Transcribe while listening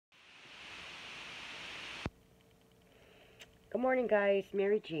Good morning, guys.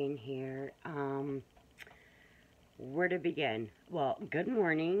 Mary Jane here. Where to begin? Well, good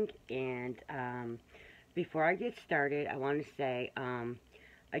morning. And before I get started, I want to say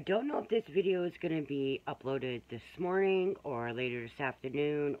I don't know if this video is going to be uploaded this morning or later this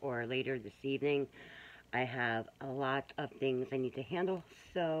afternoon or later this evening. I have a lot of things I need to handle,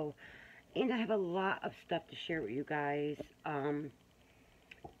 and I have a lot of stuff to share with you guys.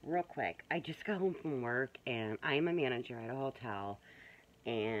 Real quick, I just got home from work, and I am a manager at a hotel.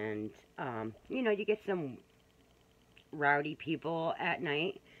 And you get some rowdy people at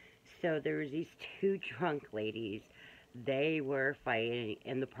night. So there was these two drunk ladies. They were fighting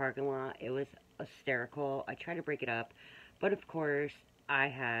in the parking lot. It was hysterical. I tried to break it up, but of course I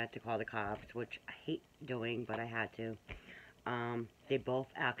had to call the cops, which I hate doing, but I had to. They both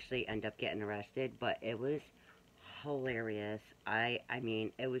actually end up getting arrested, but it was hilarious. I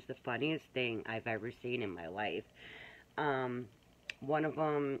mean, it was the funniest thing I've ever seen in my life. One of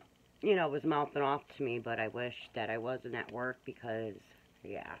them, was mouthing off to me, but I wish that I wasn't at work because,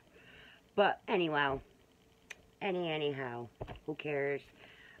 yeah. But anyhow, who cares?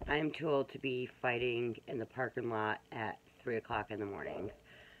 I am too old to be fighting in the parking lot at 3 o'clock in the morning.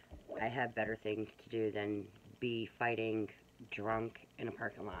 I have better things to do than be fighting drunk in a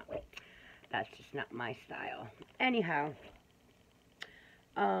parking lot. That's just not my style. Anyhow,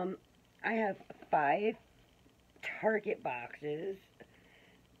 I have 5 Target boxes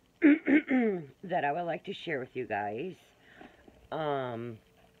that I would like to share with you guys. Some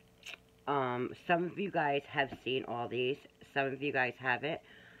of you guys have seen all these. Some of you guys haven't.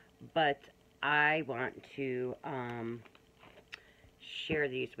 But I want to, share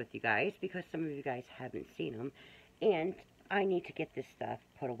these with you guys because some of you guys haven't seen them. And I need to get this stuff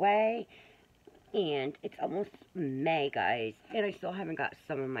put away. And it's almost May, guys. And I still haven't got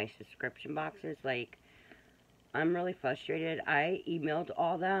some of my subscription boxes. Like, I'm really frustrated. I emailed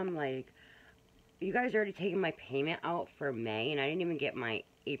all them, like, you guys already taken my payment out for May, and I didn't even get my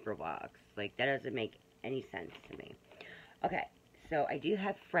April box. Like, that doesn't make any sense to me. Okay, so I do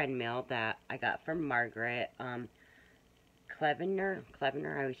have friend mail that I got from Margaret, Clevener,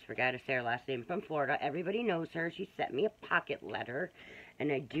 I always forget to say her last name, from Florida. Everybody knows her. She sent me a pocket letter,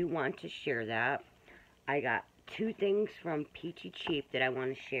 and I do want to share that. I got 2 things from Peachy that I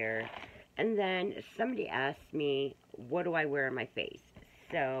want to share. And then somebody asked me, what do I wear on my face?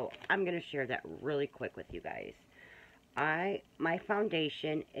 So I'm going to share that really quick with you guys. My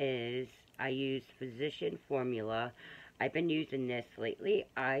foundation is, I use Physician Formula. I've been using this lately.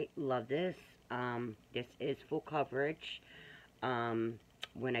 I love this. This is full coverage.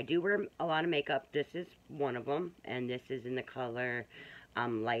 When I do wear a lot of makeup, this is one of them. And this is in the color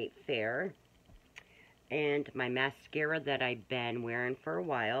Light Fair. And my mascara that I've been wearing for a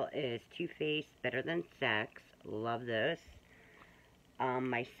while is Too Faced Better Than Sex. Love this.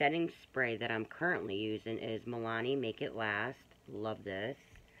 My setting spray that I'm currently using is Milani Make It Last. Love this.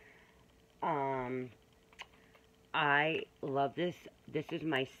 I love this. This is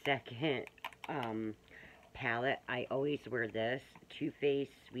my second palette. I always wear this. Too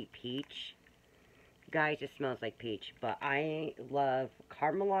Faced Sweet Peach. Guys, it smells like peach, but I love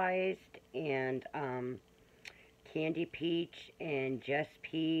caramelized and candy peach and just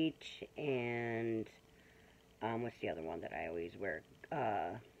peach and what's the other one that I always wear?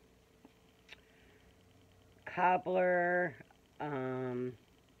 Cobbler and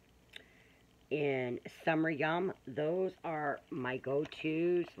Summer Yum. Those are my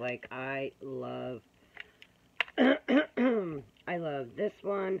go-tos. Like, I love I love this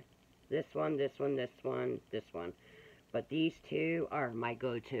one. This one, this one, this one, this one. But these 2 are my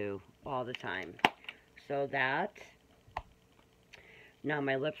go-to all the time. So that. Now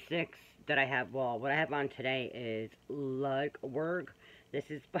my lipsticks that I have, well, what I have on today is Lugwerg. This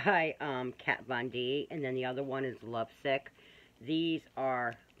is by Kat Von D. And then the other one is Lovesick. These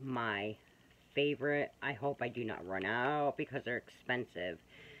are my favorite. I hope I do not run out because they're expensive.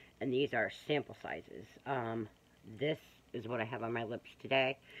 And these are sample sizes. This is what I have on my lips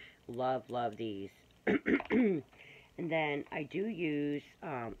today. Love these. And then I do use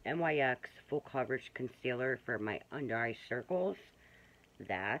NYX Full Coverage Concealer for my under eye circles.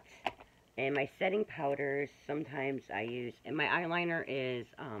 That. And my setting powders, sometimes I use, and my eyeliner is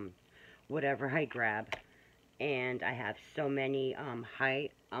whatever I grab. And I have so many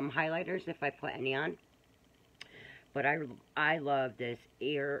highlighters if I put any on. But I love this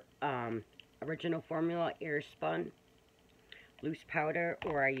Original Formula Airspun loose powder,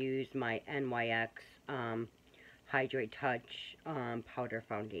 or I use my NYX Hydrate Touch powder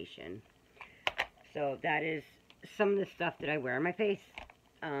foundation. So that is some of the stuff that I wear on my face.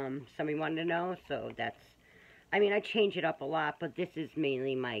 Somebody wanted to know, so that's I mean, I change it up a lot, but this is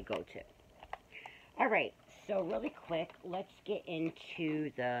mainly my go-to. Alright, so really quick, let's get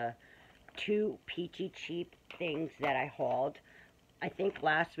into the 2 peachy cheap things that I hauled. I think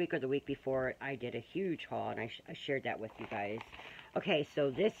last week or the week before, I did a huge haul, and I shared that with you guys. Okay,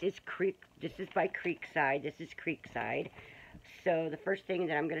 so this is by Creekside. This is Creekside. So the first thing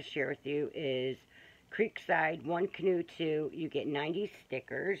that I'm going to share with you is Creekside 1 Canoe 2. You get 90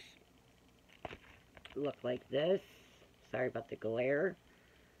 stickers. Look like this. Sorry about the glare.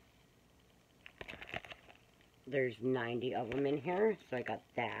 There's 90 of them in here, so I got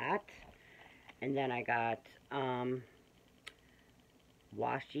that. And then I got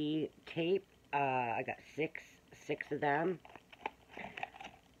washi tape. I got six of them.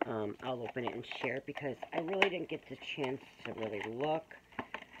 I'll open it and share it because I really didn't get the chance to really look.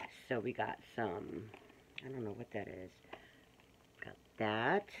 So we got some, I don't know what that is. Got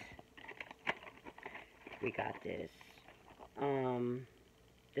that. We got this.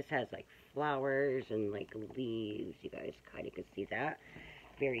 This has like flowers and like leaves. You guys kind of can see that.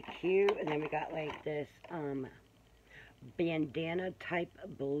 Very cute. And then we got like this bandana type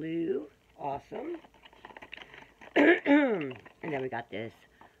blue. Awesome. And then we got this.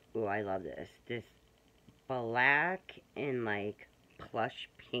 Oh, I love this. This black and like plush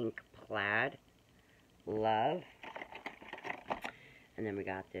pink plaid. Love. And then we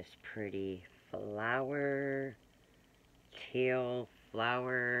got this pretty flower. Teal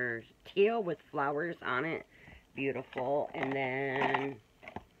with flowers on it. Beautiful. And then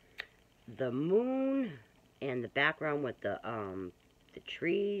the moon and the background with the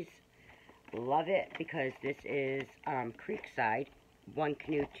trees. Love it because this is Creekside 1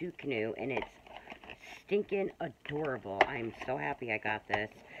 Canoe 2 Canoe, and it's stinking adorable. I'm so happy I got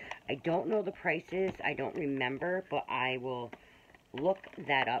this. I don't know the prices. I don't remember, but I will look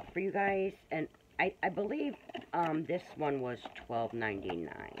that up for you guys. And I believe this one was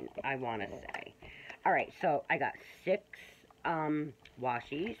 $12.99, I want to say. Alright, so I got 6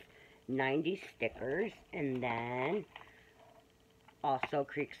 washies, 90 stickers, and then also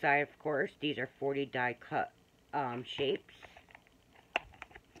Creekside, of course. These are 40 die cut shapes.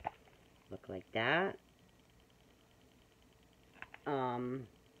 Look like that.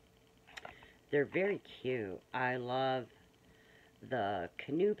 They're very cute. I love the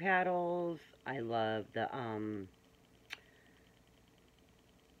canoe paddles. I love the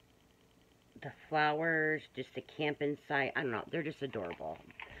flowers, just the camping site. I don't know. They're just adorable.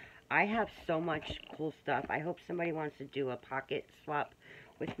 I have so much cool stuff. I hope somebody wants to do a pocket swap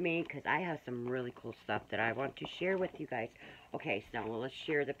with me because I have some really cool stuff that I want to share with you guys. Okay, so now let's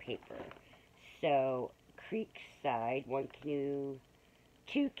share the paper. So, Creekside 1 Canoe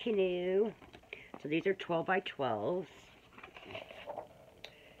 2 Canoe. So these are 12 by 12s.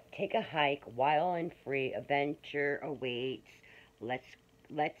 Take a hike, wild and free, adventure awaits. Let's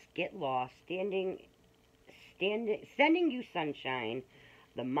get lost. Sending you sunshine.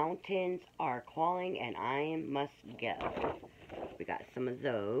 The mountains are calling and I must go. We got some of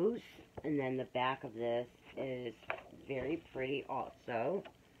those. And then the back of this is very pretty also.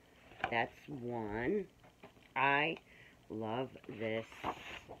 That's one. I love this.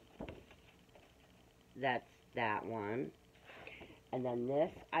 That's that one. And then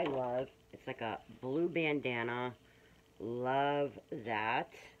this I love. It's like a blue bandana. Love that.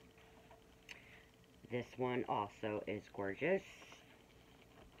 This one also is gorgeous.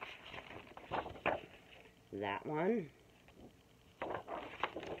 That one.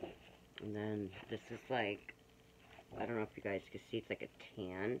 And then this is like, I don't know if you guys can see, it's like a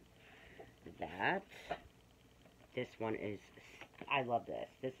tan. That. This one is, I love this.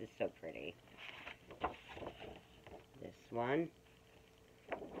 This is so pretty. This one.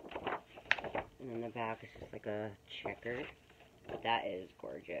 And then the back is just like a checker. That is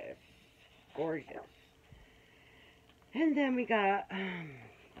gorgeous. Gorgeous. And then we got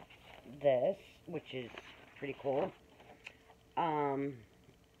this, which is pretty cool.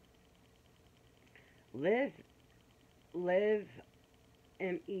 Live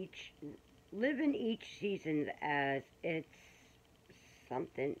in each season as it's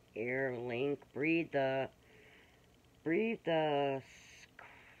something air link. Breathe the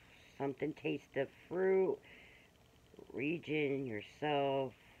something taste of fruit. Region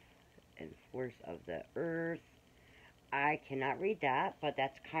yourself and force of the earth. I cannot read that, but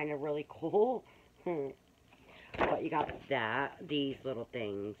that's kind of really cool. But you got that, these little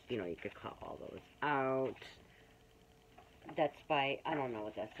things, you know, you could cut all those out. That's by, I don't know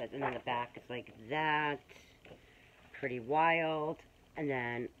what that says. And then the back is like that. Pretty wild. And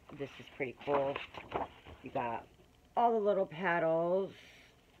then this is pretty cool. You got all the little paddles.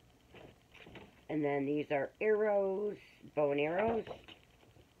 And then these are arrows, bow and arrows.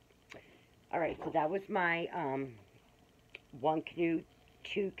 Alright, so that was my 1 canoe,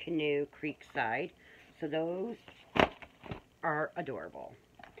 2 canoe Creekside. So those are adorable.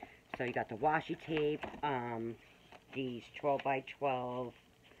 So you got the washi tape, these 12 by 12,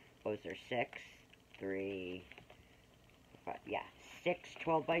 what was there, 6, 3, 5, yeah, 6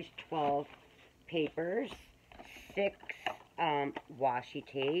 12 by 12 papers, 6 washi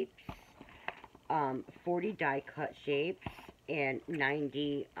tapes, 40 die cut shapes, and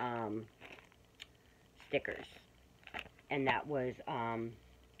 90 stickers. And that was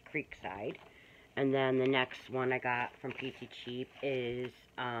Creekside. And then the next one I got from Peachy Cheap is,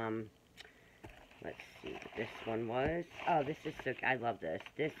 let's see what this one was. Oh, this is so, I love this.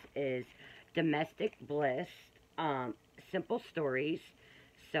 This is Domestic Bliss, Simple Stories.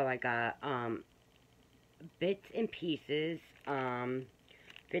 So I got, bits and pieces,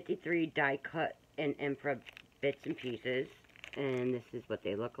 53 die cut and infra bits and pieces. And this is what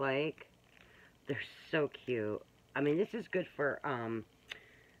they look like. They're so cute. I mean, this is good for,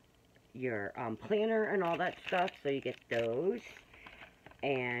 your planner and all that stuff. So you get those,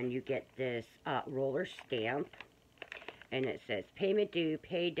 and you get this roller stamp, and it says payment due,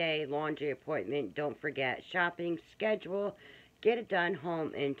 payday, laundry appointment, don't forget, shopping, schedule, get it done,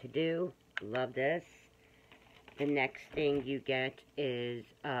 home, and to do. Love this. The next thing you get is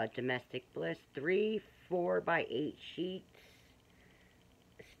Domestic Bliss 3 4x8 sheets,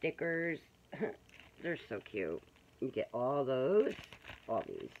 stickers. They're so cute. You get all those, all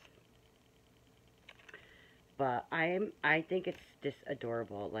these. But I think it's just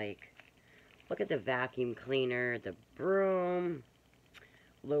adorable. Like, look at the vacuum cleaner, the broom,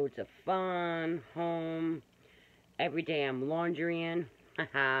 loads of fun, home. Every day I'm laundrying.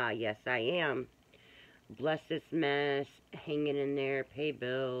 Haha, yes I am. Bless this mess, hanging in there, pay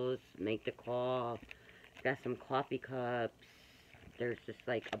bills, make the call. Got some coffee cups. There's just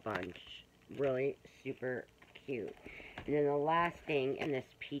like a bunch. Really super cute. And then the last thing in this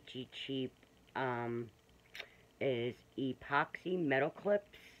Peachy Cheap is epoxy metal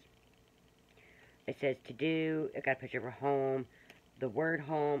clips. It says to do. It got a picture of a home, the word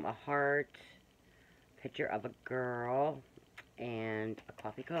home, a heart, picture of a girl, and a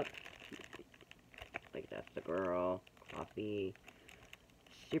coffee cup. Like, that's the girl, coffee.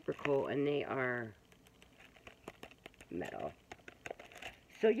 Super cool, and they are metal.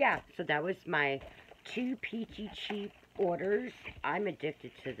 So yeah, so that was my 2 Peachy Cheap orders. I'm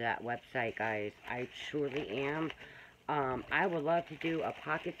addicted to that website, guys. I truly am. I would love to do a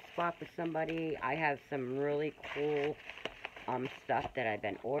pocket swap with somebody. I have some really cool stuff that I've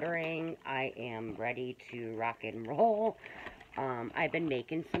been ordering. I am ready to rock and roll. I've been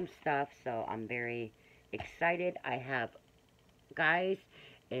making some stuff, so I'm very excited. I have, guys,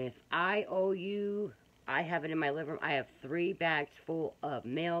 if I owe you, I have it in my living room. I have 3 bags full of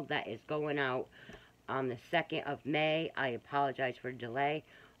mail that is going out on the 2nd of May. I apologize for the delay.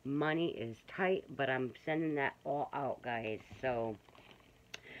 Money is tight, but I'm sending that all out, guys. So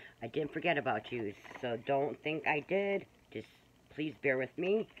I didn't forget about you. So don't think I did. Just please bear with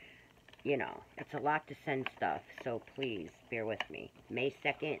me. You know, it's a lot to send stuff, so please bear with me. May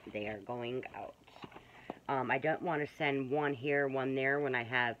 2nd, they are going out. I don't want to send one here, one there when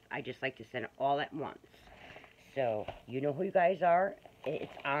I just like to send it all at once. So, you know who you guys are.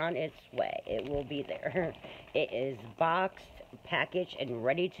 It's on its way. It will be there. It is boxed, packaged, and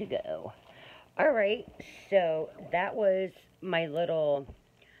ready to go. Alright, so that was my little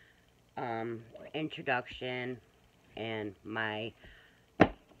introduction and my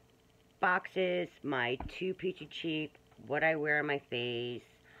boxes, my 2 Peachy Cheap, what I wear on my face.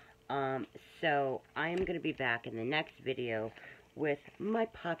 So I am going to be back in the next video with my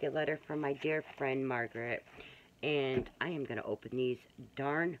pocket letter from my dear friend Margaret. And I am going to open these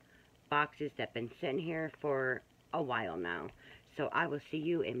darn boxes that have been sitting here for a while now. So I will see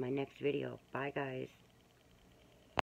you in my next video. Bye, guys.